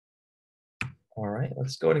All right,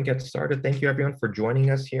 let's go ahead and get started. Thank you everyone for joining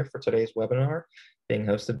us here for today's webinar being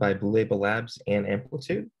hosted by Blue Label Labs and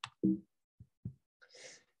Amplitude.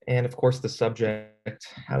 And of course, the subject,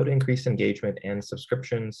 how to increase engagement and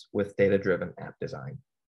subscriptions with data-driven app design.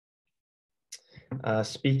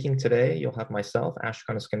 Speaking today, you'll have myself,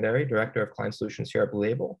 Ashkan Iskandari, Director of Client Solutions here at Blue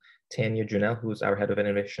Label, Tanya Junel, who's our Head of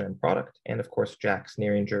Innovation and Product, and of course, Jack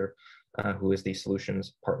Sneeringer, who is the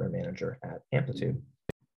Solutions Partner Manager at Amplitude.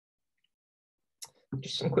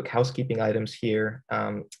 Just some quick housekeeping items here.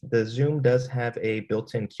 The Zoom does have a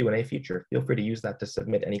built-in Q&A feature. Feel free to use that to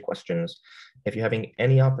submit any questions. If you're having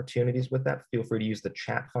any opportunities with that, feel free to use the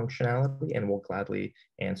chat functionality and we'll gladly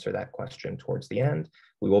answer that question towards the end.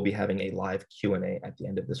 We will be having a live Q&A at the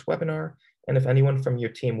end of this webinar. And if anyone from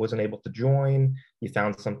your team wasn't able to join, you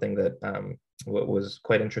found something that was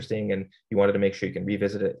quite interesting and you wanted to make sure you can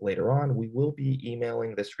revisit it later on, we will be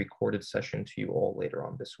emailing this recorded session to you all later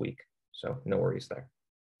on this week. So no worries there.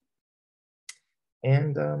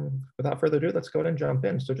 And without further ado, let's go ahead and jump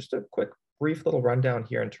in. So just a quick, brief little rundown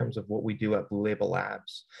here in terms of what we do at Blue Label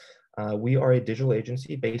Labs. We are a digital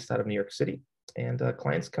agency based out of New York City, and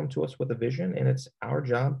clients come to us with a vision, and it's our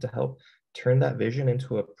job to help turn that vision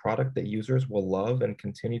into a product that users will love and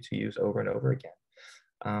continue to use over and over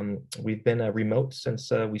again. We've been remote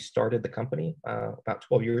since we started the company about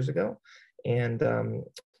 12 years ago. And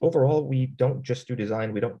overall, we don't just do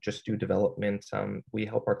design, we don't just do development. We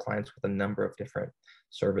help our clients with a number of different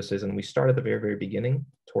services. And we start at the very, very beginning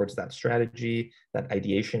towards that strategy, that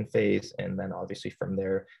ideation phase, and then obviously from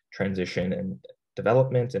there, transition and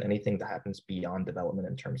development and anything that happens beyond development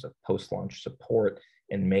in terms of post-launch support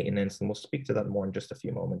and maintenance. And we'll speak to that more in just a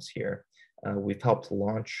few moments here. We've helped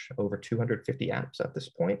launch over 250 apps at this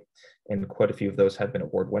point, and quite a few of those have been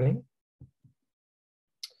award-winning.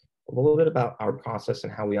 A little bit about our process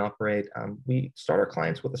and how we operate. We start our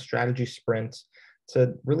clients with a strategy sprint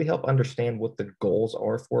to really help understand what the goals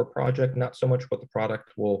are for a project, not so much what the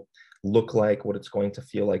product will look like, what it's going to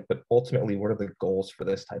feel like, but ultimately, what are the goals for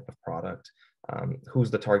this type of product? Who's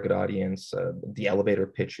the target audience, the elevator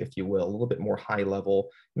pitch, if you will, a little bit more high level,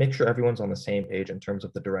 make sure everyone's on the same page in terms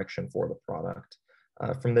of the direction for the product.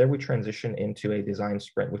 From there, we transition into a design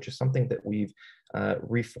sprint, which is something that we've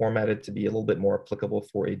reformatted to be a little bit more applicable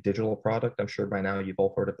for a digital product. I'm sure by now you've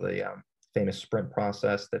all heard of the famous sprint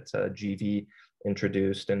process that GV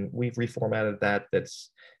introduced, and we've reformatted that's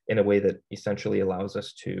in a way that essentially allows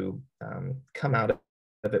us to come out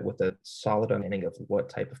of it with a solid understanding of what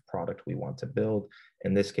type of product we want to build.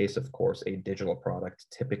 In this case, of course, a digital product,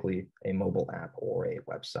 typically a mobile app or a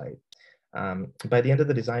website. By the end of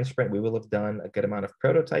the design sprint, we will have done a good amount of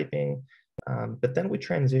prototyping, but then we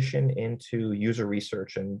transition into user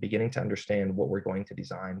research and beginning to understand what we're going to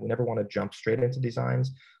design. We never want to jump straight into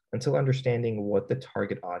designs until understanding what the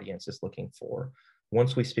target audience is looking for.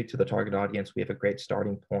 Once we speak to the target audience, we have a great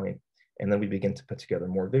starting point, and then we begin to put together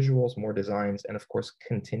more visuals, more designs, and of course,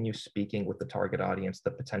 continue speaking with the target audience,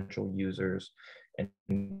 the potential users,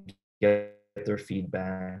 and get their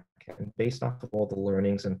feedback. And based off of all the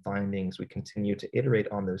learnings and findings, we continue to iterate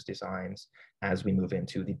on those designs as we move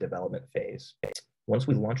into the development phase. Once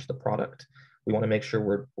we launch the product, we want to make sure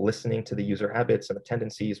we're listening to the user habits and the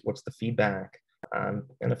tendencies, what's the feedback,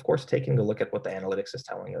 and of course, taking a look at what the analytics is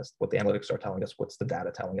telling us, what the analytics are telling us, what's the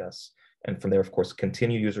data telling us. And from there, of course,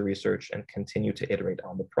 continue user research and continue to iterate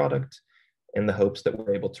on the product in the hopes that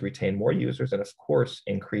we're able to retain more users and of course,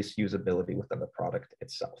 increase usability within the product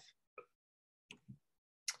itself.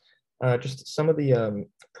 Just some of the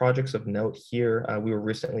projects of note here. We were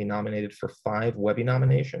recently nominated for 5 Webby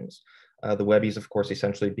nominations. The Webbies, of course,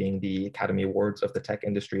 essentially being the Academy Awards of the tech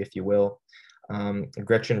industry, if you will.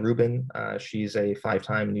 Gretchen Rubin, she's a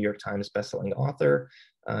 5-time New York Times bestselling author.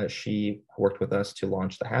 She worked with us to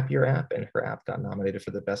launch the Happier app, and her app got nominated for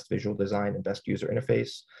the Best Visual Design and Best User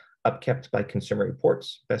Interface. Upkept by Consumer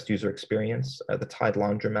Reports, Best User Experience. The Tide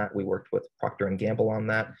Laundromat, we worked with Procter & Gamble on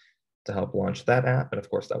that to help launch that app. And of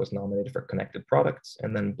course, that was nominated for Connected Products.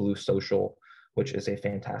 And then Blue Social, which is a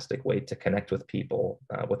fantastic way to connect with people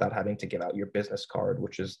without having to give out your business card,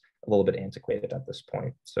 which is a little bit antiquated at this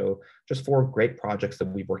point. So just 4 great projects that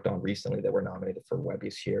we've worked on recently that were nominated for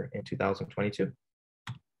Webbies here in 2022.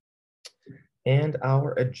 And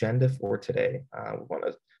our agenda for today, we want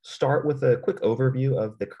to start with a quick overview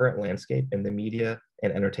of the current landscape in the media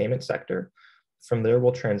and entertainment sector. From there,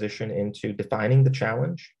 we'll transition into defining the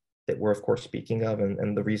challenge that we're of course speaking of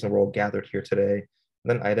and the reason we're all gathered here today, and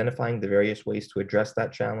then identifying the various ways to address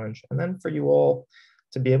that challenge, and then for you all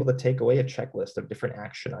to be able to take away a checklist of different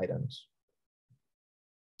action items.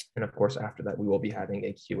 And of course, after that, we will be having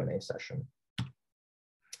a Q&A session.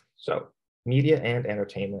 So Media and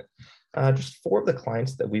entertainment. Just four of the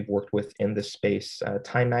clients that we've worked with in this space.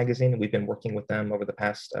 Time Magazine, we've been working with them over the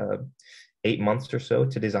past 8 months or so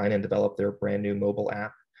to design and develop their brand new mobile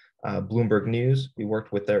app. Bloomberg News, we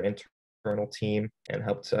worked with their internal team and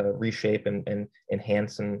helped reshape and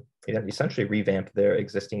enhance and essentially revamp their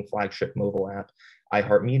existing flagship mobile app.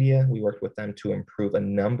 iHeartMedia, we worked with them to improve a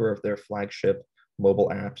number of their flagship mobile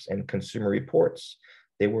apps. And Consumer Reports,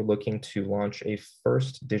 they were looking to launch a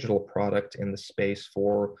first digital product in the space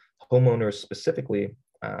for homeowners specifically,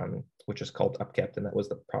 which is called Upkept. And that was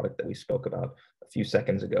the product that we spoke about a few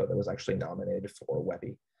seconds ago that was actually nominated for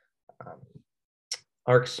Webby.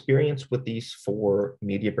 Our experience with these four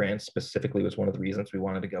media brands specifically was one of the reasons we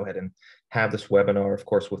wanted to go ahead and have this webinar. Of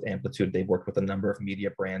course, with Amplitude, they've worked with a number of media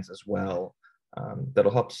brands as well.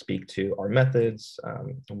 That'll help speak to our methods,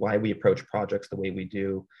 why we approach projects the way we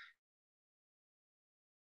do.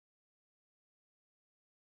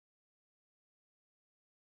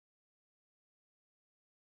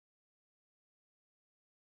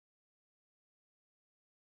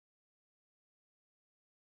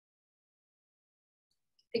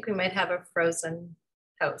 I think we might have a frozen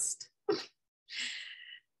host. Are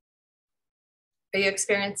you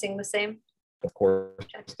experiencing the same? Of course,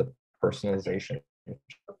 the personalization,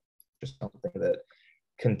 just something that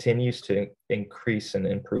continues to increase and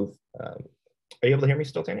improve. Are you able to hear me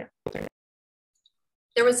still, Tanya?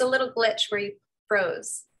 There was a little glitch where you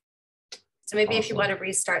froze. So maybe Awesome. If you want to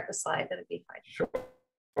restart the slide, that'd be fine.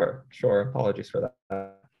 Sure. Apologies for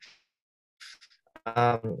that.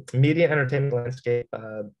 Media and entertainment landscape,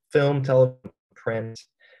 film, television, print.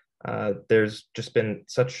 There's just been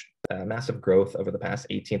such massive growth over the past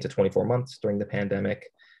 18 to 24 months during the pandemic.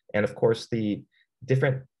 And of course, the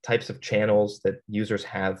different types of channels that users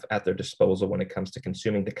have at their disposal when it comes to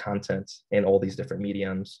consuming the content in all these different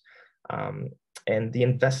mediums. And the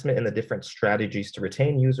investment in the different strategies to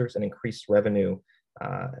retain users and increase revenue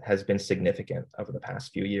has been significant over the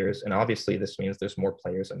past few years. And obviously, this means there's more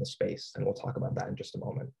players in the space, and we'll talk about that in just a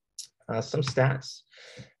moment. Some stats.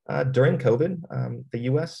 During COVID, the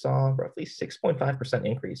US saw roughly 6.5%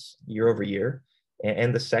 increase year over year,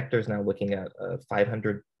 and the sector is now looking at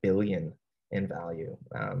 500 billion in value.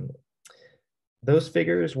 Those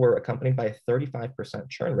figures were accompanied by a 35%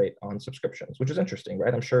 churn rate on subscriptions, which is interesting,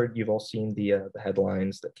 right? I'm sure you've all seen the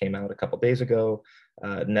headlines that came out a couple of days ago.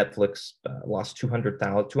 Netflix lost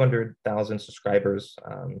 200,000 subscribers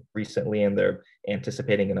recently, and they're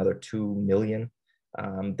anticipating another 2 million.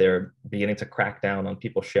 They're beginning to crack down on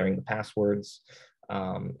people sharing the passwords.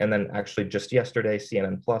 And then actually just yesterday,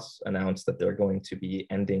 CNN Plus announced that they're going to be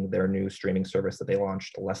ending their new streaming service that they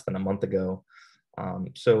launched less than a month ago.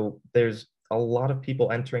 So there's a lot of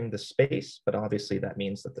people entering the space, but obviously that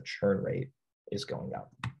means that the churn rate is going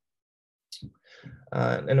up.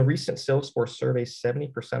 In a recent Salesforce survey,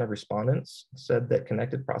 70% of respondents said that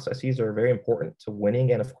connected processes are very important to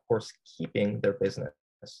winning and, of course, keeping their business.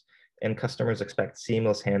 And customers expect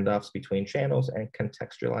seamless handoffs between channels and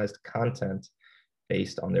contextualized content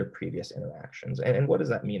based on their previous interactions. And what does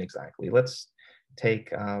that mean exactly? Let's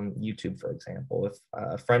take YouTube, for example. If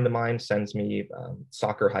a friend of mine sends me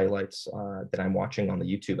soccer highlights that I'm watching on the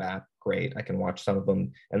YouTube app, great. I can watch some of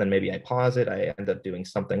them, and then maybe I pause it. I end up doing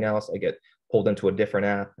something else. I get pulled into a different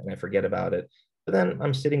app, and I forget about it. But then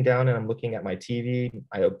I'm sitting down and I'm looking at my TV.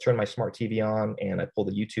 I turn my smart TV on, and I pull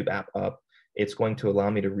the YouTube app up. It's going to allow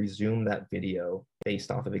me to resume that video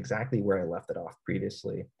based off of exactly where I left it off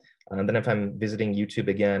previously. And then if I'm visiting YouTube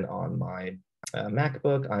again on my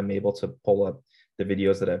MacBook, I'm able to pull up the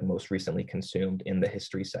videos that I've most recently consumed in the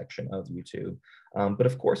history section of YouTube. But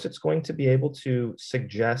of course, it's going to be able to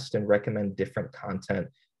suggest and recommend different content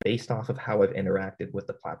based off of how I've interacted with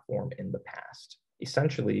the platform in the past.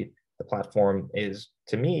 Essentially, the platform is,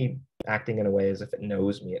 to me, acting in a way as if it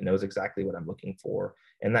knows me. It knows exactly what I'm looking for.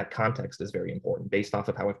 And that context is very important based off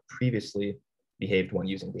of how I've previously behaved when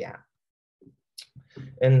using the app.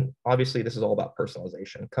 And obviously, this is all about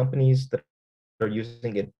personalization. Companies that are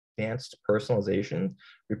using advanced personalization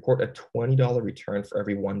report a $20 return for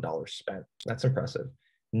every $1 spent. That's impressive.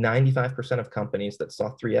 95% of companies that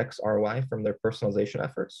saw 3x ROI from their personalization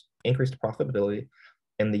efforts increased profitability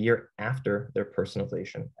in the year after their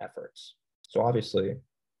personalization efforts. So obviously,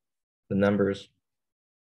 the numbers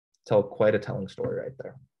tell quite a telling story right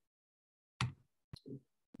there.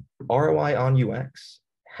 ROI on UX.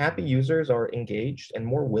 Happy users are engaged and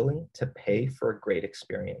more willing to pay for a great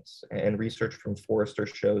experience. And research from Forrester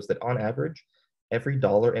shows that on average, every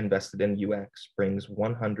dollar invested in UX brings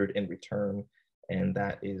 100 in return. And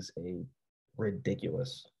that is a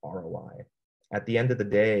ridiculous ROI. At the end of the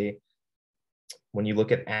day, when you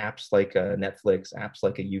look at apps like Netflix, apps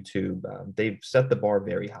like a YouTube, they've set the bar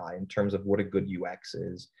very high in terms of what a good UX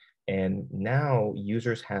is. And now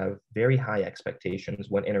users have very high expectations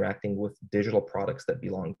when interacting with digital products that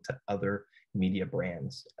belong to other media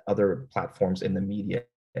brands, other platforms in the media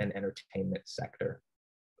and entertainment sector.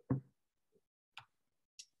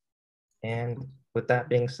 And with that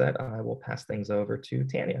being said, I will pass things over to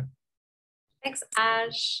Tanya. Thanks,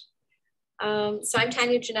 Ash. So I'm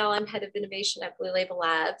Tanya Janelle. I'm head of innovation at Blue Label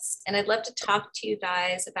Labs, and I'd love to talk to you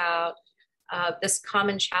guys about this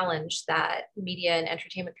common challenge that media and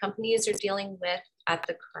entertainment companies are dealing with at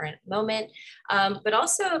the current moment, but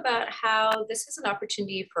also about how this is an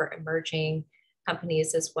opportunity for emerging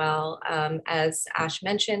companies as well. As Ash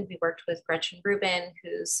mentioned, we worked with Gretchen Rubin,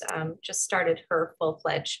 who's just started her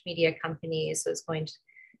full-fledged media company, so it's going to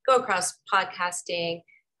go across podcasting,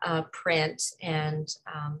 print, and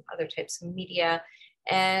other types of media,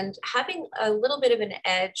 and having a little bit of an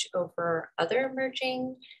edge over other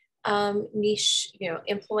emerging niche,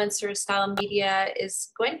 influencer style media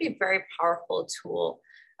is going to be a very powerful tool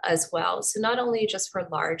as well. So not only just for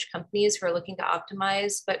large companies who are looking to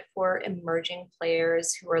optimize, but for emerging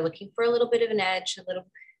players who are looking for a little bit of an edge, a little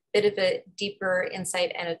bit of a deeper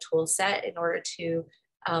insight and a tool set in order to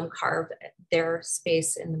carve their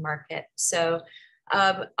space in the market. So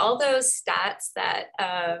all those stats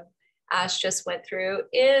that Ash just went through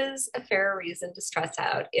is a fair reason to stress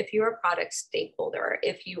out if you're a product stakeholder,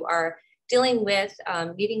 if you are dealing with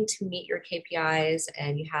needing to meet your KPIs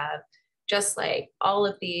and you have just like all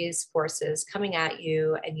of these forces coming at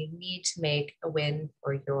you and you need to make a win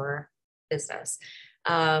for your business.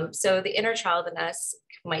 So the inner child in us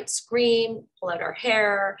might scream, pull out our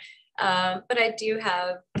hair, but I do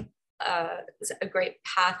have a great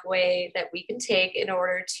pathway that we can take in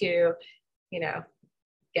order to,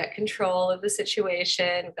 get control of the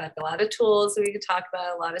situation. We've got a lot of tools that we can talk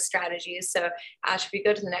about, a lot of strategies. So Ash, if you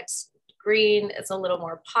go to the next screen, it's a little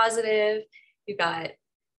more positive. You've got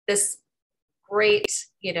this great,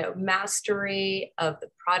 mastery of the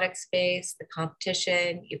product space, the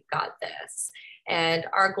competition, you've got this. And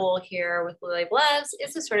our goal here with Blue Label Labs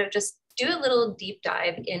is to sort of just do a little deep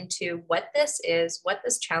dive into what this is, what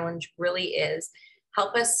this challenge really is,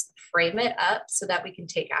 help us frame it up so that we can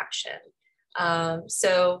take action.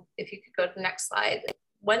 So if you could go to the next slide.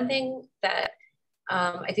 One thing that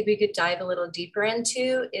I think we could dive a little deeper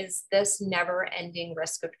into is this never-ending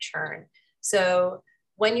risk of churn. So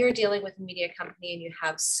when you're dealing with a media company and you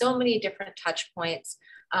have so many different touch points,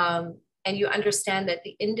 and you understand that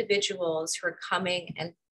the individuals who are coming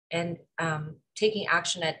and taking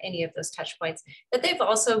action at any of those touch points, that they've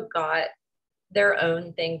also got their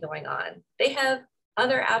own thing going on. They have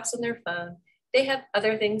other apps on their phone. They have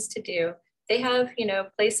other things to do. They have,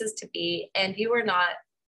 places to be, and you are not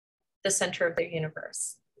the center of their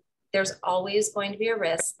universe. There's always going to be a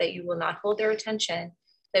risk that you will not hold their attention.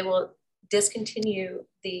 They will discontinue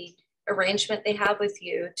the arrangement they have with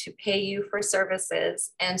you to pay you for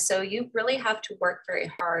services. And so you really have to work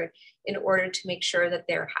very hard in order to make sure that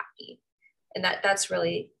they're happy. And that's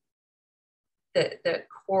really the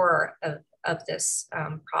core of this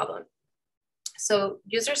problem. So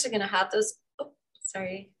users are going to have those,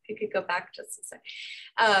 sorry, if you could go back just a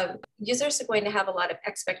sec. Users are going to have a lot of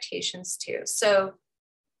expectations too. So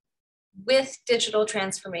with digital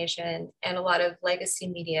transformation and a lot of legacy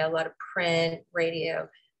media, a lot of print, radio,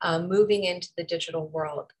 moving into the digital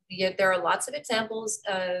world, there are lots of examples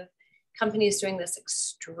of companies doing this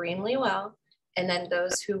extremely well, and then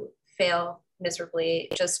those who fail miserably.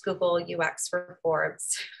 Just Google UX for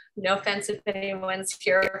Forbes. No offense if anyone's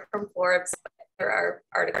here from Forbes, but there are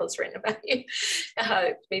articles written about you.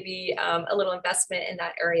 Maybe a little investment in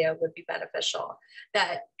that area would be beneficial.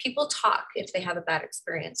 That people talk if they have a bad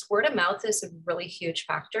experience. Word of mouth is a really huge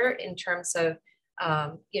factor in terms of,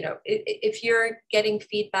 if you're getting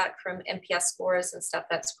feedback from NPS scores and stuff,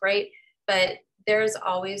 that's great. But there's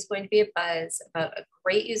always going to be a buzz about a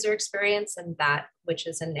great user experience and that which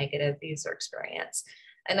is a negative user experience.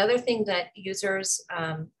 Another thing that users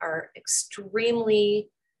are extremely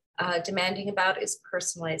demanding about is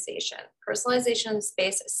personalization. Personalization in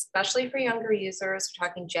space, especially for younger users, we're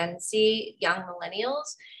talking Gen Z, young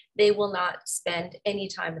millennials, they will not spend any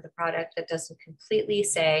time with a product that doesn't completely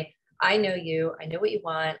say, I know you, I know what you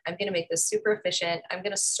want, I'm gonna make this super efficient, I'm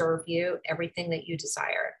gonna serve you everything that you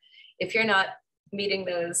desire. If you're not meeting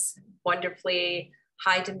those wonderfully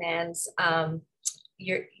high demands,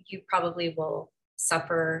 you probably will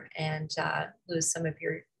suffer and lose some of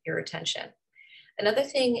your attention. Another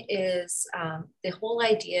thing is the whole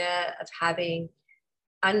idea of having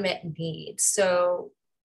unmet needs. So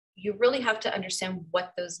you really have to understand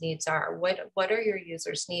what those needs are. What are your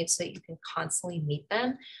users' needs so that you can constantly meet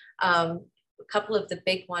them? A couple of the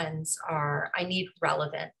big ones are, I need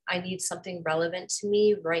relevant. I need something relevant to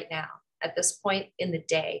me right now at this point in the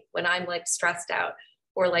day when I'm like stressed out,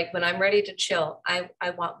 or like when I'm ready to chill. I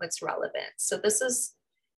want what's relevant. So this is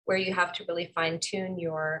where you have to really fine tune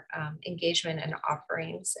your engagement and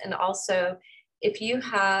offerings. And also, if you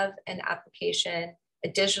have an application, a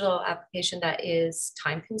digital application that is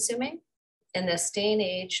time consuming in this day and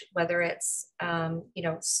age, whether it's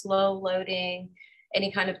slow loading,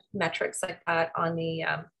 any kind of metrics like that on the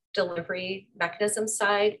delivery mechanism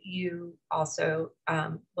side, you also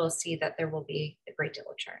will see that there will be a great deal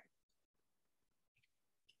of churn.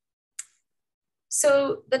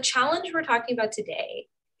 So the challenge we're talking about today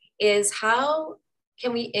is how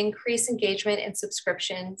can we increase engagement and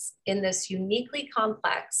subscriptions in this uniquely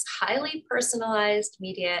complex, highly personalized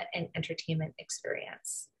media and entertainment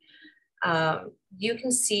experience. You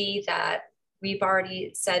can see that we've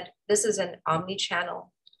already said this is an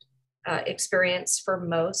omni-channel experience for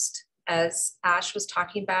most, as Ash was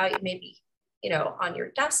talking about, maybe, on your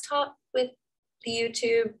desktop with the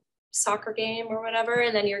YouTube soccer game or whatever,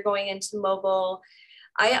 and then you're going into mobile.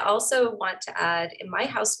 I also want to add, in my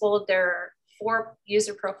household, there are 4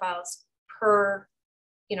 user profiles per,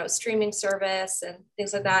 streaming service and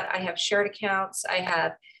things like that. I have shared accounts.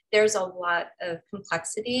 There's a lot of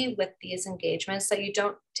complexity with these engagements that you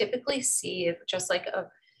don't typically see of just like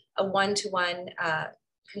a one-to-one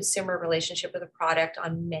consumer relationship with a product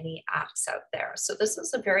on many apps out there. So this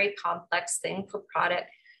is a very complex thing for product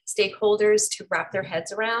stakeholders to wrap their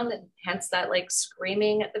heads around, and hence that like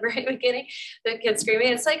screaming at the very beginning, the kids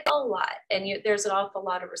screaming, it's like a lot. And there's an awful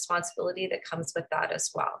lot of responsibility that comes with that as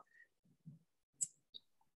well.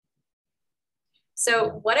 So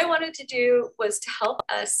what I wanted to do was to help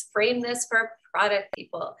us frame this for product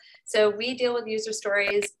people. So we deal with user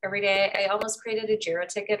stories every day. I almost created a Jira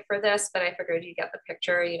ticket for this, but I figured you get the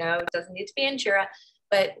picture, it doesn't need to be in Jira.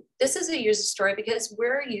 But this is a user story because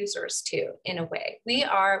we're users too, in a way. We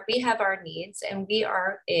have our needs, and we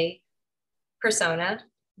are a persona,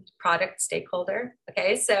 product stakeholder.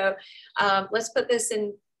 Okay, so let's put this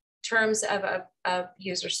in terms of a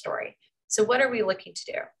user story. So what are we looking to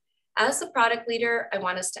do? As the product leader, I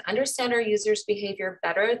want us to understand our users' behavior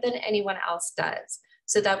better than anyone else does,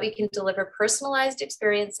 so that we can deliver personalized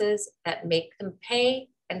experiences that make them pay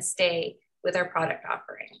and stay with our product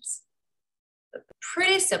offerings.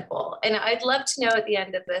 Pretty simple. And I'd love to know at the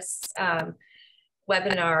end of this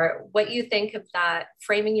webinar what you think of that,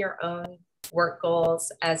 framing your own work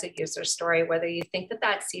goals as a user story, whether you think that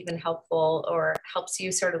that's even helpful or helps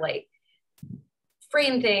you sort of like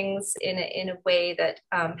frame things in a way that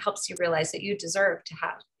helps you realize that you deserve to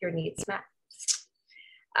have your needs met.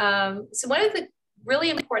 So one of the really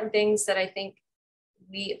important things that I think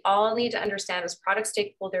we all need to understand as product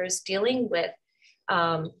stakeholders dealing with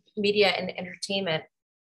media and entertainment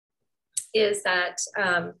is that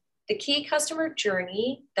the key customer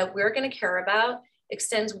journey that we're going to care about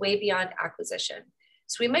extends way beyond acquisition.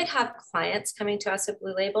 So we might have clients coming to us at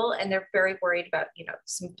Blue Label, and they're very worried about,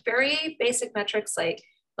 some very basic metrics like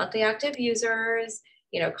monthly active users,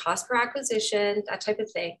 cost per acquisition, that type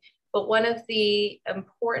of thing. But one of the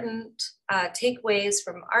important takeaways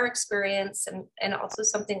from our experience, and also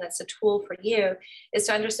something that's a tool for you, is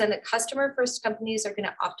to understand that customer first companies are going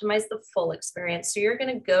to optimize the full experience. So you're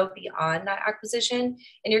going to go beyond that acquisition,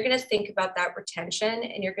 and you're going to think about that retention,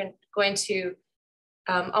 and you're going to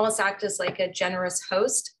almost act as like a generous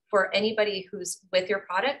host for anybody who's with your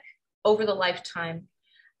product over the lifetime.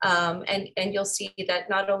 And you'll see that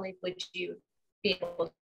not only would you be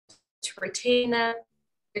able to retain them,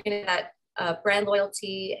 you're going to get that brand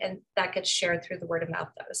loyalty, and that gets shared through the word of mouth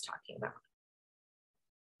that I was talking about.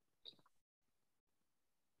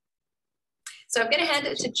 So I'm going to hand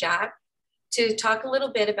it to Jack to talk a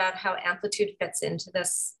little bit about how Amplitude fits into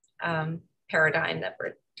this paradigm that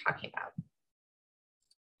we're talking about.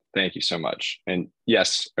 Thank you so much. And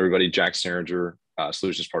yes, everybody, Jack Saringer,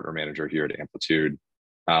 Solutions Partner Manager here at Amplitude.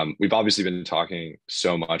 We've obviously been talking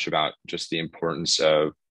so much about just the importance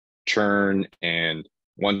of churn, and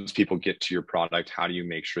once people get to your product, how do you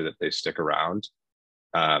make sure that they stick around?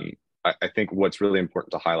 I think what's really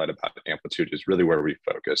important to highlight about Amplitude is really where we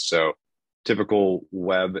focus. So typical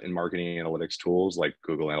web and marketing analytics tools like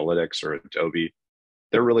Google Analytics or Adobe,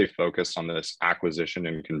 they're really focused on this acquisition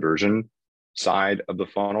and conversion side of the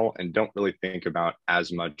funnel and don't really think about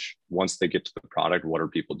as much once they get to the product, what are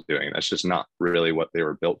people doing? That's just not really what they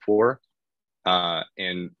were built for.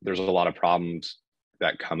 And there's a lot of problems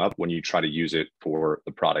that come up when you try to use it for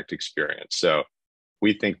the product experience. So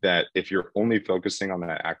we think that if you're only focusing on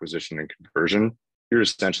that acquisition and conversion, you're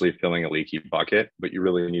essentially filling a leaky bucket, but you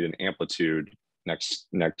really need an amplitude. Next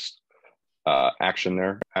action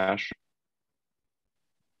there, Ash,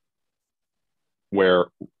 where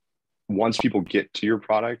once people get to your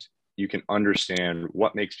product, you can understand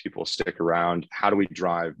what makes people stick around. How do we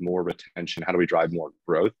drive more retention? How do we drive more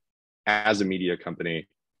growth? As a media company,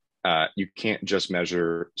 you can't just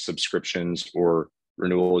measure subscriptions or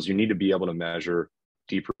renewals. You need to be able to measure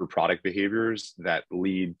deeper product behaviors that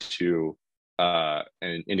lead to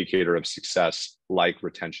an indicator of success, like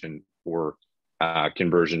retention or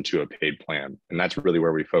conversion to a paid plan. And that's really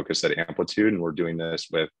where we focus at Amplitude. And we're doing this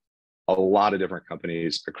with a lot of different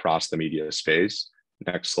companies across the media space.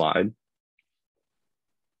 Next slide.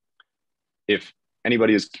 If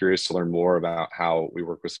anybody is curious to learn more about how we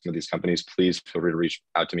work with some of these companies, please feel free to reach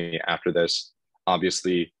out to me after this.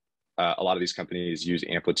 Obviously, a lot of these companies use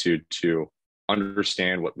Amplitude to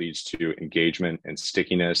understand what leads to engagement and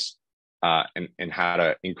stickiness, and how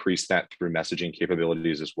to increase that through messaging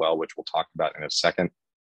capabilities as well, which we'll talk about in a second.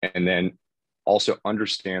 And then also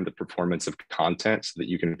understand the performance of content so that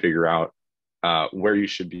you can figure out where you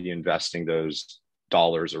should be investing those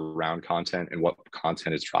dollars around content and what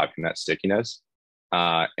content is driving that stickiness.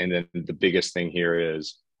 And then the biggest thing here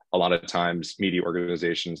is a lot of times media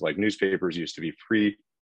organizations like newspapers used to be free.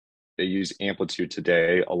 They use Amplitude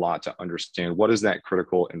today a lot to understand what is that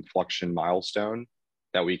critical inflection milestone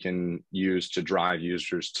that we can use to drive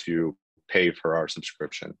users to pay for our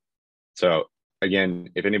subscription. So again,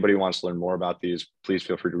 if anybody wants to learn more about these, please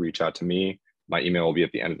feel free to reach out to me. My email will be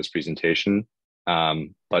at the end of this presentation.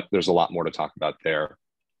 But there's a lot more to talk about there,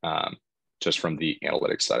 just from the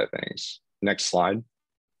analytics side of things. Next slide.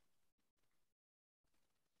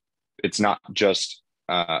 It's not just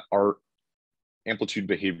our Amplitude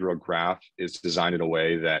behavioral graph is designed in a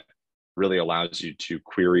way that really allows you to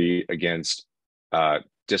query against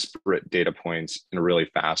disparate data points in a really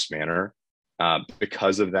fast manner.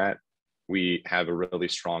 Because of that, we have a really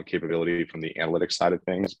strong capability from the analytics side of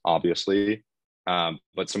things, obviously.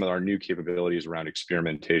 But some of our new capabilities around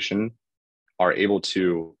experimentation are able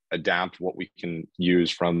to adapt what we can use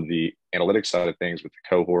from the analytics side of things with the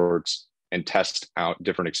cohorts and test out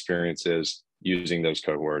different experiences using those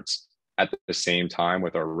cohorts. At the same time,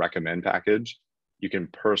 with our recommend package, you can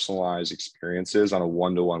personalize experiences on a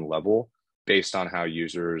one-to-one level based on how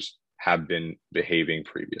users have been behaving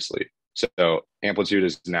previously. So Amplitude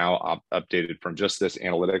is now updated from just this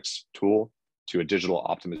analytics tool to a digital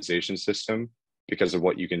optimization system because of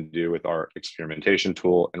what you can do with our experimentation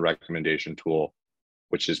tool and recommendation tool,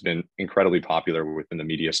 which has been incredibly popular within the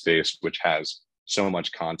media space, which has so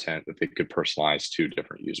much content that they could personalize to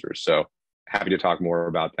different users. So happy to talk more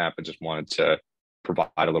about that, but just wanted to provide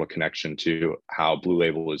a little connection to how Blue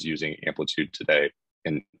Label is using Amplitude today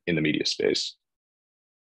in the media space.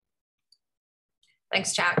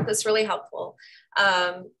 Thanks, Jack. That's really helpful.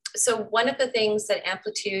 So one of the things that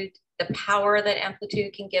Amplitude, the power that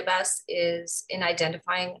Amplitude can give us is in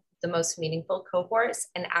identifying the most meaningful cohorts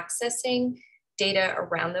and accessing data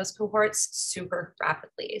around those cohorts super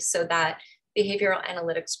rapidly, so that behavioral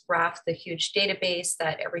analytics graph, the huge database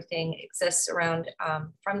that everything exists around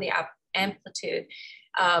from the Amplitude,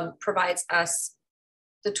 provides us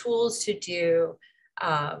the tools to do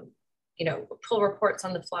pull reports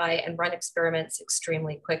on the fly and run experiments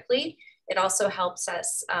extremely quickly. It also helps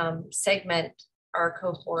us segment our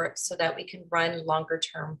cohorts so that we can run longer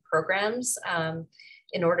term programs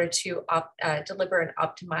in order to deliver an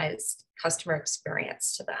optimized customer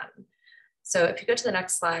experience to them. So if you go to the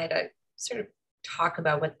next slide, I sort of talk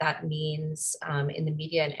about what that means in the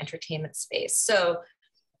media and entertainment space. So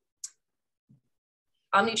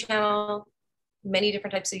omnichannel, many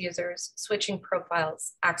different types of users, switching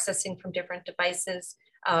profiles, accessing from different devices.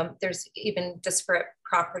 There's even disparate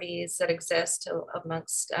properties that exist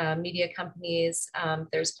amongst media companies.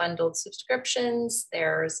 There's bundled subscriptions,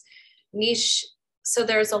 there's niche. So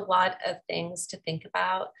there's a lot of things to think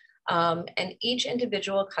about. And each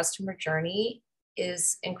individual customer journey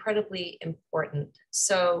is incredibly important.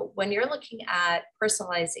 So when you're looking at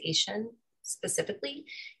personalization specifically,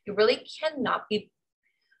 you really cannot be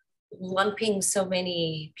lumping so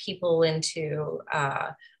many people into,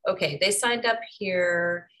 okay, they signed up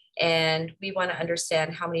here and we want to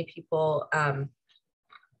understand how many people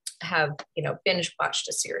have, binge watched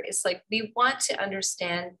a series. Like, we want to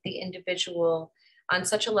understand the individual on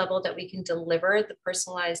such a level that we can deliver the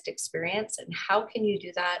personalized experience. And how can you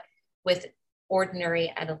do that with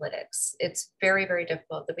ordinary analytics? It's very, very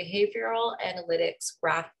difficult. The behavioral analytics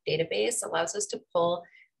graph database allows us to pull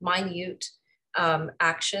minute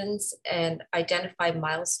actions and identify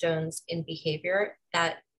milestones in behavior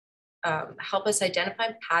that help us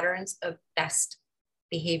identify patterns of best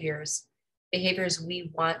behaviors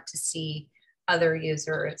we want to see other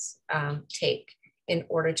users take in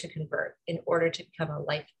order to convert, in order to become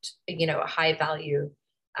a high value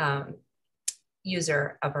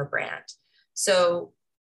user of our brand. So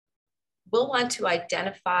we'll want to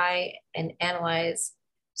identify and analyze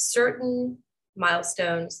certain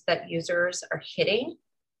milestones that users are hitting,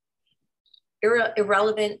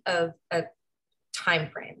 irrelevant of a time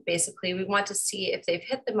frame. Basically, we want to see if they've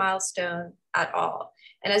hit the milestone at all.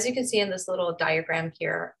 And as you can see in this little diagram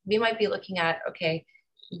here, we might be looking at, okay,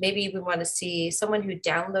 maybe we want to see someone who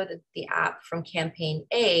downloaded the app from campaign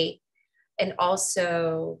A and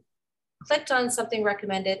also clicked on something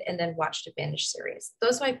recommended and then watched a binge series.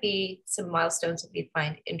 Those might be some milestones that we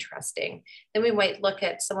find interesting. Then we might look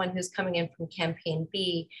at someone who's coming in from campaign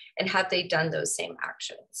B and have they done those same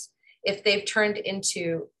actions. If they've turned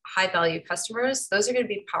into high value customers, those are going to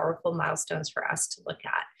be powerful milestones for us to look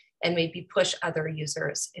at and maybe push other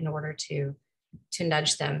users in order to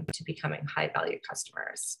nudge them to becoming high value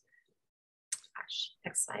customers.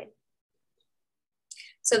 Next slide.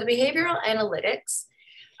 So the behavioral analytics,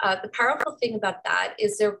 the powerful thing about that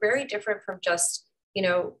is they're very different from just,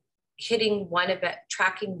 hitting one event,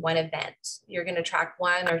 tracking one event. You're going to track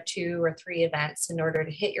 1 or 2 or 3 events in order to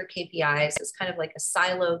hit your KPIs. It's kind of like a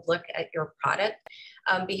siloed look at your product.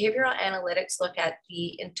 Behavioral analytics look at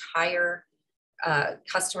the entire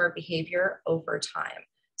customer behavior over time,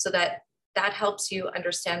 so that helps you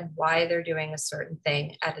understand why they're doing a certain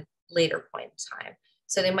thing at a later point in time.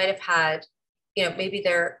 So they might have had, maybe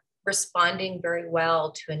they're responding very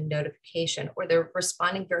well to a notification, or they're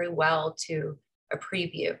responding very well to a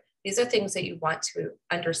preview. These are things that you want to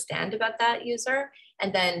understand about that user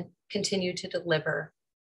and then continue to deliver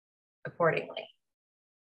accordingly.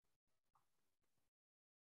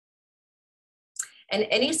 And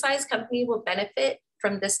any size company will benefit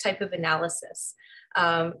from this type of analysis.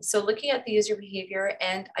 So looking at the user behavior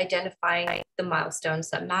and identifying the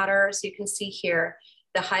milestones that matter. So you can see here,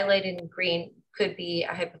 the highlighted in green could be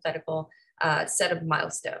a hypothetical set of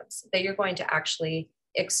milestones that you're going to actually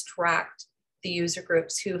extract the user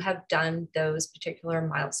groups who have done those particular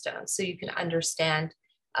milestones. So you can understand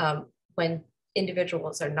when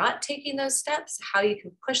individuals are not taking those steps, how you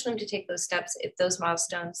can push them to take those steps if those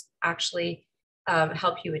milestones actually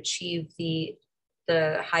help you achieve the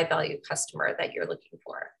high value customer that you're looking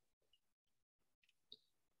for.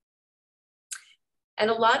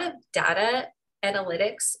 And a lot of data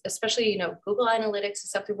analytics, especially Google Analytics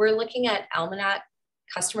is something we're looking at. Almanac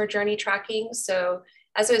customer journey tracking. So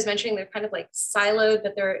as I was mentioning, they're kind of like siloed,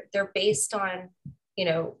 but they're based on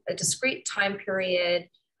a discrete time period,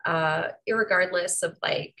 irregardless of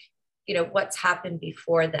what's happened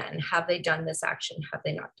before then. Have they done this action? Have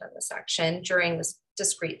they not done this action during this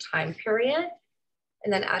discrete time period?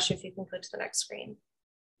 And then Ash, if you can go to the next screen.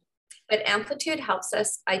 But Amplitude helps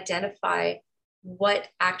us identify what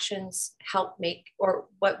actions help make, or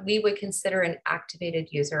what we would consider an activated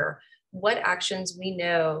user, what actions we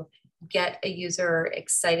know get a user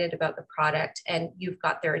excited about the product and you've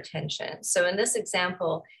got their attention. So in this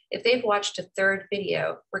example, if they've watched a third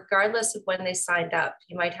video, regardless of when they signed up,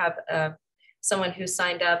 you might have someone who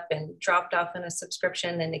signed up and dropped off on a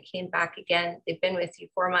subscription, then they came back again, they've been with you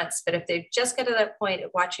 4 months, but if they just get to that point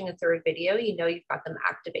of watching a third video, you've got them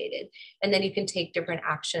activated. And then you can take different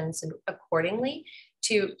actions and accordingly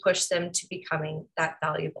to push them to becoming that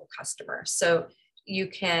valuable customer. So you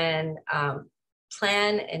can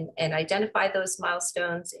plan and identify those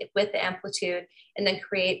milestones with Amplitude, and then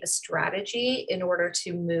create a strategy in order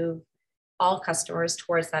to move all customers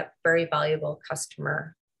towards that very valuable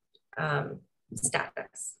customer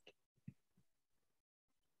status.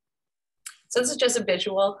 So this is just a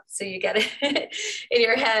visual, so you get it in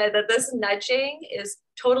your head that this nudging is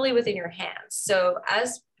totally within your hands. So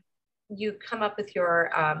as you come up with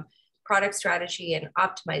your product strategy and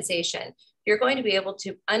optimization, you're going to be able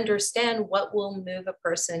to understand what will move a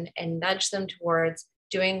person and nudge them towards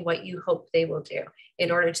doing what you hope they will do in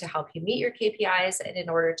order to help you meet your KPIs and in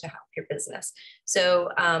order to help your business. So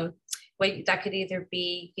that could either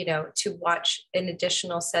be, to watch an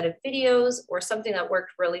additional set of videos, or something that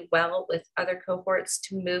worked really well with other cohorts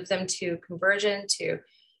to move them to conversion, to,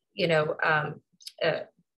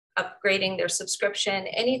 upgrading their subscription,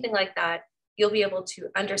 anything like that. You'll be able to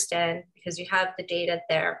understand, because you have the data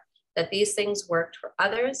there, that these things worked for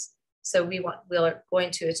others. So we're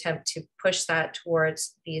going to attempt to push that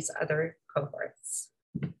towards these other cohorts.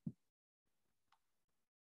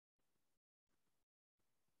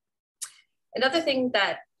 Another thing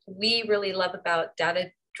that we really love about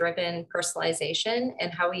data-driven personalization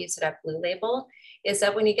and how we use it at Blue Label is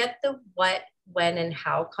that when you get the what, when, and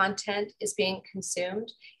how content is being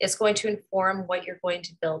consumed, it's going to inform what you're going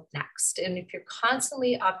to build next. And if you're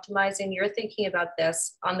constantly optimizing, you're thinking about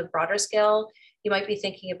this on the broader scale, you might be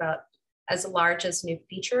thinking about as large as new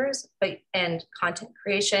features, and content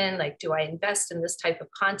creation, like do I invest in this type of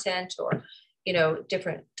content, or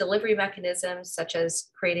different delivery mechanisms such as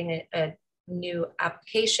creating a new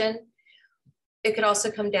application. It could also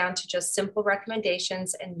come down to just simple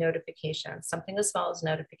recommendations and notifications, something as small as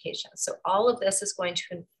notifications. So all of this is going to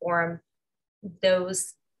inform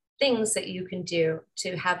those things that you can do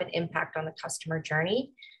to have an impact on the customer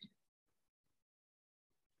journey.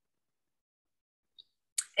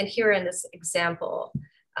 And here in this example,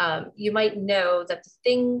 you might know that the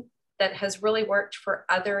thing that has really worked for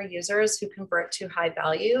other users who convert to high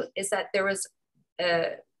value is that there was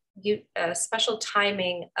a special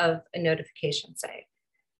timing of a notification, say.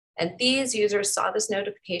 And these users saw this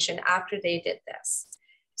notification after they did this.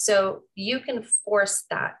 So you can force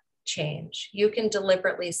that change. You can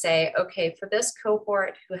deliberately say, okay, for this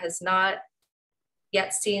cohort who has not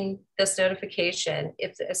yet seen this notification,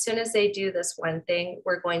 as soon as they do this one thing,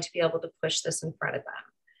 we're going to be able to push this in front of them.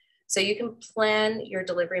 So you can plan your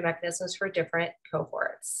delivery mechanisms for different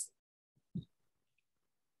cohorts.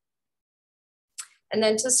 And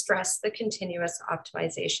then to stress the continuous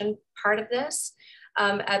optimization part of this,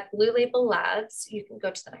 at Blue Label Labs, you can go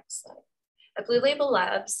to the next slide. At Blue Label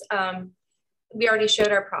Labs, we already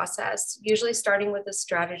showed our process, usually starting with a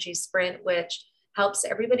strategy sprint, which helps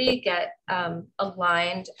everybody get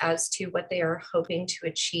aligned as to what they are hoping to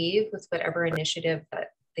achieve with whatever initiative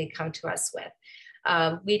that they come to us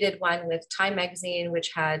with. We did one with Time Magazine,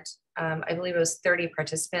 which had, I believe it was 30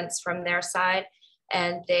 participants from their side.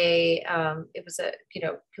 And they, it was a,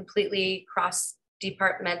 completely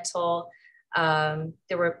cross-departmental.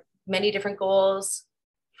 There were many different goals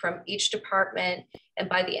from each department. And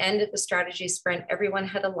by the end of the strategy sprint, everyone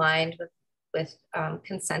had aligned with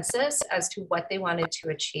consensus as to what they wanted to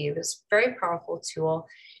achieve. It's a very powerful tool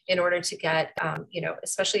in order to get,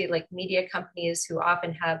 especially like media companies who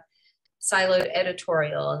often have siloed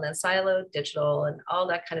editorial and then siloed digital and all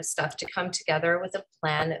that kind of stuff, to come together with a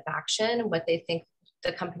plan of action and what they think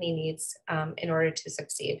the company needs in order to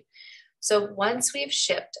succeed. So once we've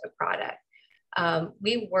shipped a product,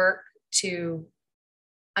 we work to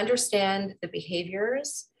understand the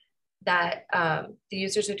behaviors that the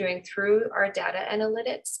users are doing through our data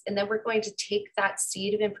analytics. And then we're going to take that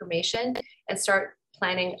seed of information and start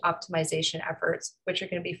planning optimization efforts, which are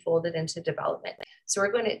going to be folded into development. So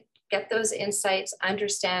we're going to get those insights,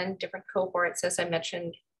 understand different cohorts, as I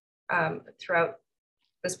mentioned throughout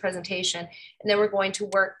this presentation. And then we're going to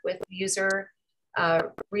work with user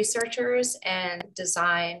researchers and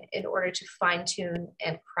design in order to fine tune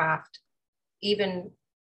and craft even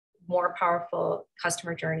more powerful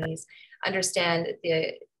customer journeys, understand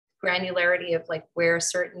the granularity of like where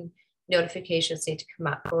certain notifications need to come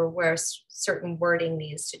up or where certain wording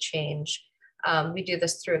needs to change. We do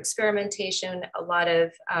this through experimentation, a lot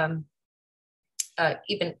of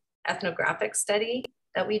even ethnographic study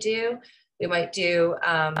that we do. We might do,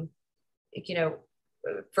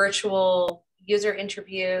 virtual user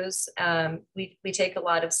interviews. We take a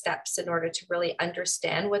lot of steps in order to really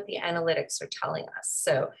understand what the analytics are telling us.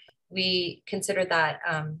 So we consider that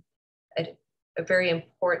a very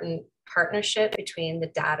important partnership between the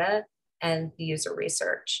data and the user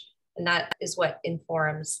research. And that is what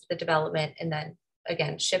informs the development and then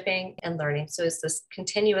again, shipping and learning. So it's this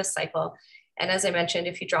continuous cycle. And as I mentioned,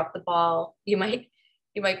 if you drop the ball, you might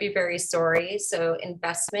be very sorry. So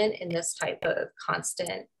investment in this type of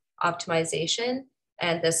constant optimization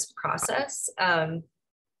and this process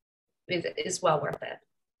is well worth it.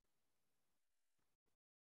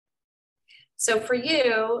 So for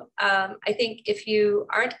you, I think if you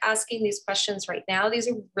aren't asking these questions right now, these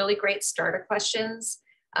are really great starter questions,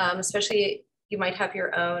 especially you might have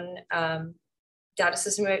your own data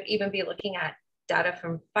system. You might even be looking at data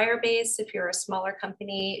from Firebase. If you're a smaller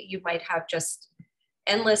company, you might have just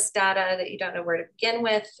endless data that you don't know where to begin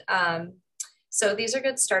with. So these are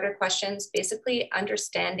good starter questions, basically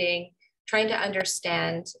trying to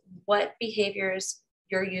understand what behaviors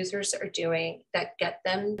your users are doing that get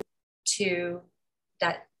them to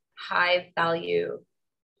that high value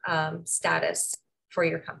status for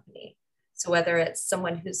your company. So whether it's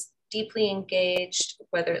someone who's deeply engaged,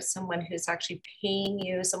 whether it's someone who's actually paying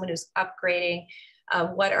you, someone who's upgrading,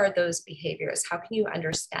 what are those behaviors? How can you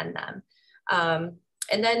understand them?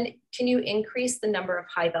 And then can you increase the number of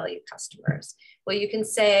high value customers? Well, you can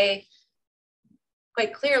say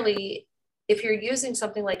quite clearly, if you're using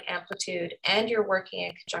something like Amplitude and you're working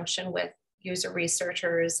in conjunction with user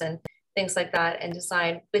researchers and things like that and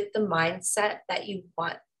design with the mindset that you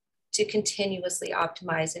want to continuously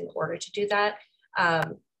optimize in order to do that,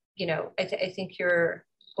 you know, I think you're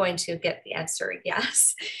going to get the answer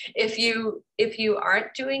yes. If you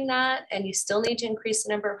aren't doing that and you still need to increase the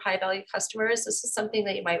number of high value customers, this is something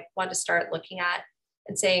that you might want to start looking at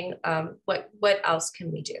and saying, what else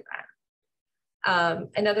can we do that?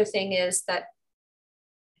 Another thing is that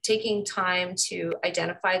taking time to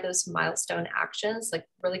identify those milestone actions, like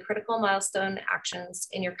really critical milestone actions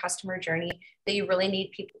in your customer journey that you really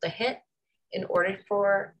need people to hit in order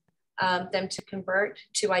for them to convert,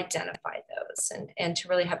 to identify those and to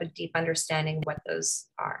really have a deep understanding what those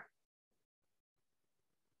are.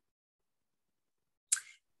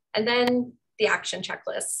 And then the action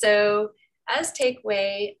checklist. So as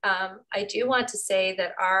takeaway, I do want to say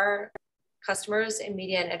that our customers in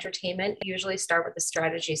media and entertainment usually start with a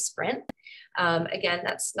strategy sprint. Again,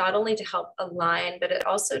 that's not only to help align, but it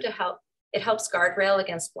also it helps guardrail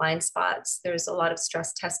against blind spots. There's a lot of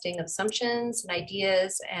stress testing of assumptions and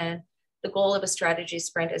ideas, and the goal of a strategy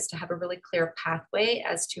sprint is to have a really clear pathway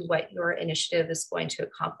as to what your initiative is going to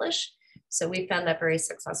accomplish. So we found that very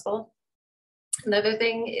successful. Another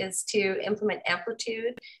thing is to implement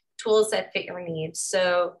Amplitude tools that fit your needs.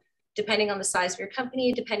 So depending on the size of your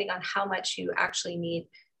company, depending on how much you actually need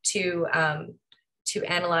to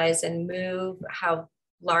analyze and move, how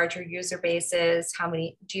large your user base is, how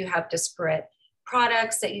many do you have disparate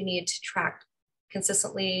products that you need to track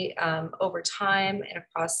consistently over time and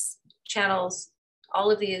across channels.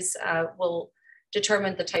 All of these will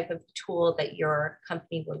determine the type of tool that your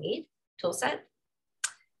company will need, tool set.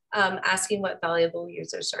 Asking what valuable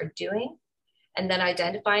users are doing, and then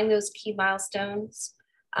identifying those key milestones,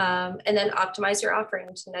 and then optimize your offering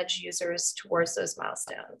to nudge users towards those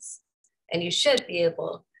milestones. And you should be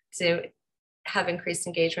able to have increased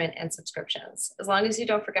engagement and subscriptions, as long as you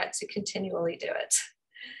don't forget to continually do it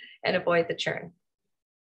and avoid the churn.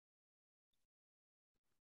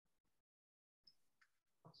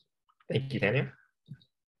 Thank you, Tanya.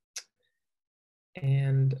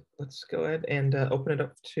 And let's go ahead and open it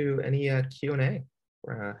up to any Q&A.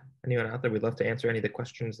 Anyone out there, we'd love to answer any of the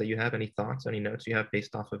questions that you have, any thoughts, any notes you have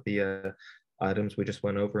based off of the items we just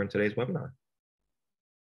went over in today's webinar.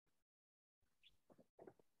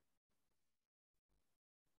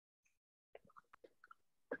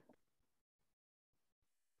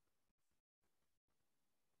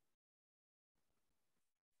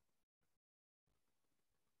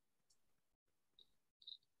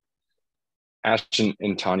 Ash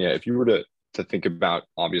and Tanya, if you were to think about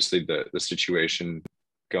obviously the situation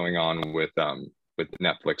going on with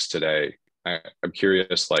Netflix today, I'm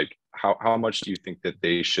curious, like how much do you think that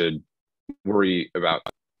they should worry about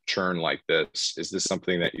churn like this? Is this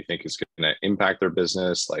something that you think is going to impact their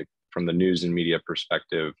business, like from the news and media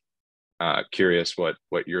perspective? Curious what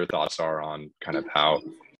your thoughts are on kind of how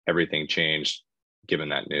everything changed given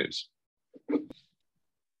that news. I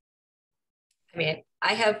mean,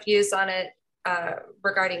 I have views on it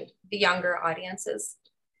regarding the younger audiences.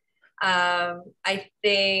 I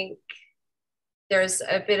think there's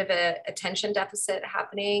a bit of a attention deficit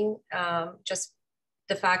happening. Just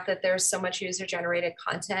the fact that there's so much user-generated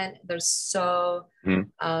content, there's so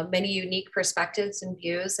many unique perspectives and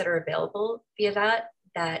views that are available via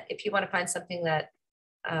that if you want to find something that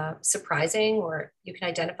surprising or you can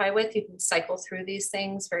identify with, you can cycle through these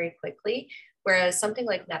things very quickly. Whereas something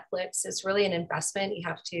like Netflix is really an investment. You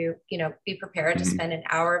have to, be prepared to spend an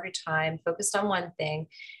hour of your time focused on one thing.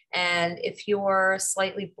 And if you're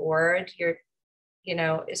slightly bored,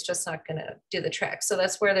 it's just not going to do the trick. So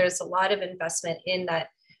that's where there's a lot of investment in that,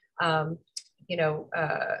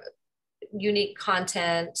 unique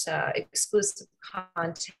content, exclusive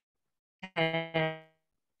content,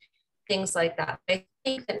 things like that. I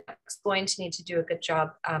think that Netflix is going to need to do a good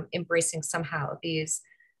job embracing somehow these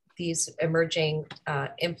emerging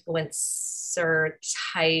influencer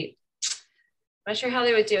type. I'm not sure how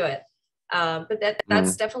they would do it, but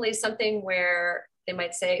that's definitely something where they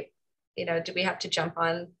might say, do we have to jump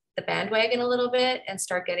on the bandwagon a little bit and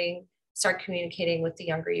start communicating with the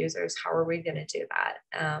younger users? How are we going to do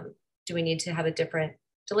that? Do we need to have a different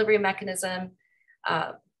delivery mechanism?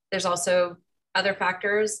 There's also other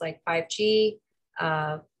factors like 5G,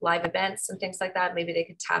 live events and things like that. Maybe they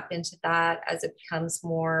could tap into that as it becomes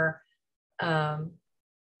more,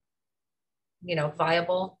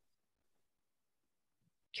 viable.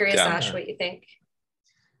 Curious, Ash, what you think?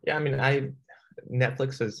 Yeah, I mean,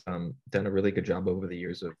 Netflix has done a really good job over the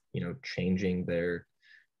years of, changing their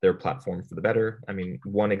their platform for the better. I mean,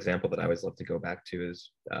 one example that I always love to go back to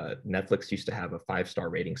is Netflix used to have a 5-star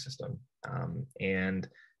rating system, and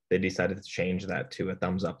they decided to change that to a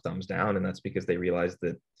thumbs up, thumbs down, and that's because they realized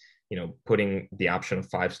that, you know, putting the option of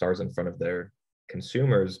 5 stars in front of their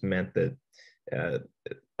consumers meant that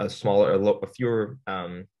a fewer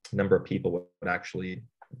number of people would actually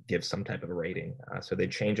give some type of a rating. So they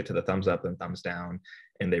changed it to the thumbs up and thumbs down.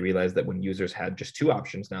 And they realized that when users had just 2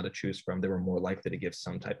 options now to choose from, they were more likely to give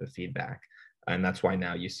some type of feedback. And that's why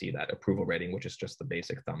now you see that approval rating, which is just the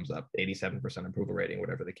basic thumbs up, 87% approval rating,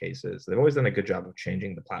 whatever the case is. They've always done a good job of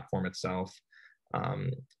changing the platform itself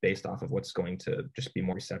based off of what's going to just be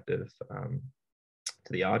more receptive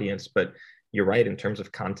to the audience. But you're right, in terms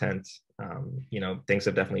of content, you know, things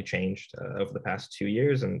have definitely changed over the past 2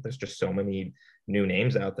 years, and there's just so many new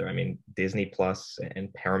names out there. I mean, Disney Plus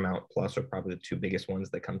and Paramount Plus are probably the 2 biggest ones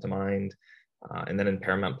that come to mind. And then in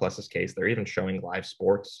Paramount Plus's case, they're even showing live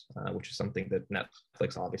sports, which is something that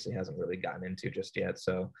Netflix obviously hasn't really gotten into just yet.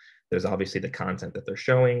 So there's obviously the content that they're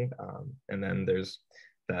showing, and then there's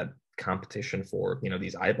that competition for, you know,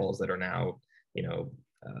 these eyeballs that are now, you know,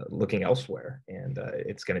 looking elsewhere, and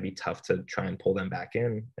it's going to be tough to try and pull them back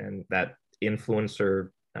in. And that influencer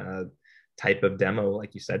type of demo,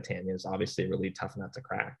 like you said, Tanya, is obviously a really tough nut to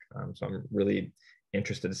crack. So I'm really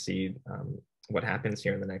interested to see what happens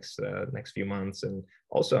here in the next few months, and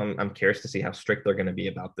also I'm curious to see how strict they're going to be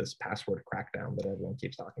about this password crackdown that everyone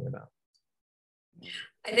keeps talking about.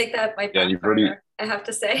 I think that might backfire. I have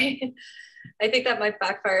to say, I think that might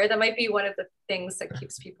backfire. That might be one of the things that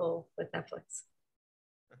keeps people with Netflix.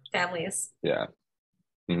 Families. Yeah.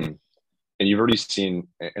 Mm-hmm. And you've already seen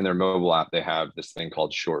in their mobile app, they have this thing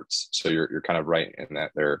called Shorts. So you're kind of right in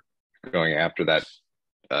that they're going after that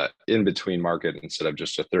in between market instead of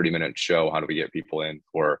just a 30-minute show. How do we get people in?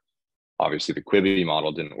 For obviously the Quibi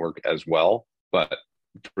model didn't work as well, but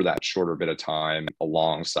for that shorter bit of time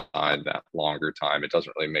alongside that longer time, it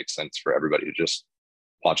doesn't really make sense for everybody to just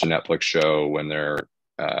watch a Netflix show when they're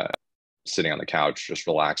sitting on the couch, just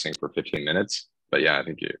relaxing for 15 minutes. But yeah, I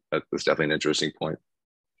think that's definitely an interesting point.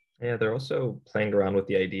 Yeah, they're also playing around with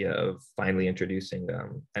the idea of finally introducing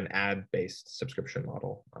an ad-based subscription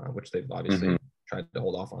model, which they've obviously tried to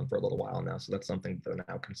hold off on for a little while now. So that's something they're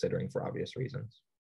now considering for obvious reasons.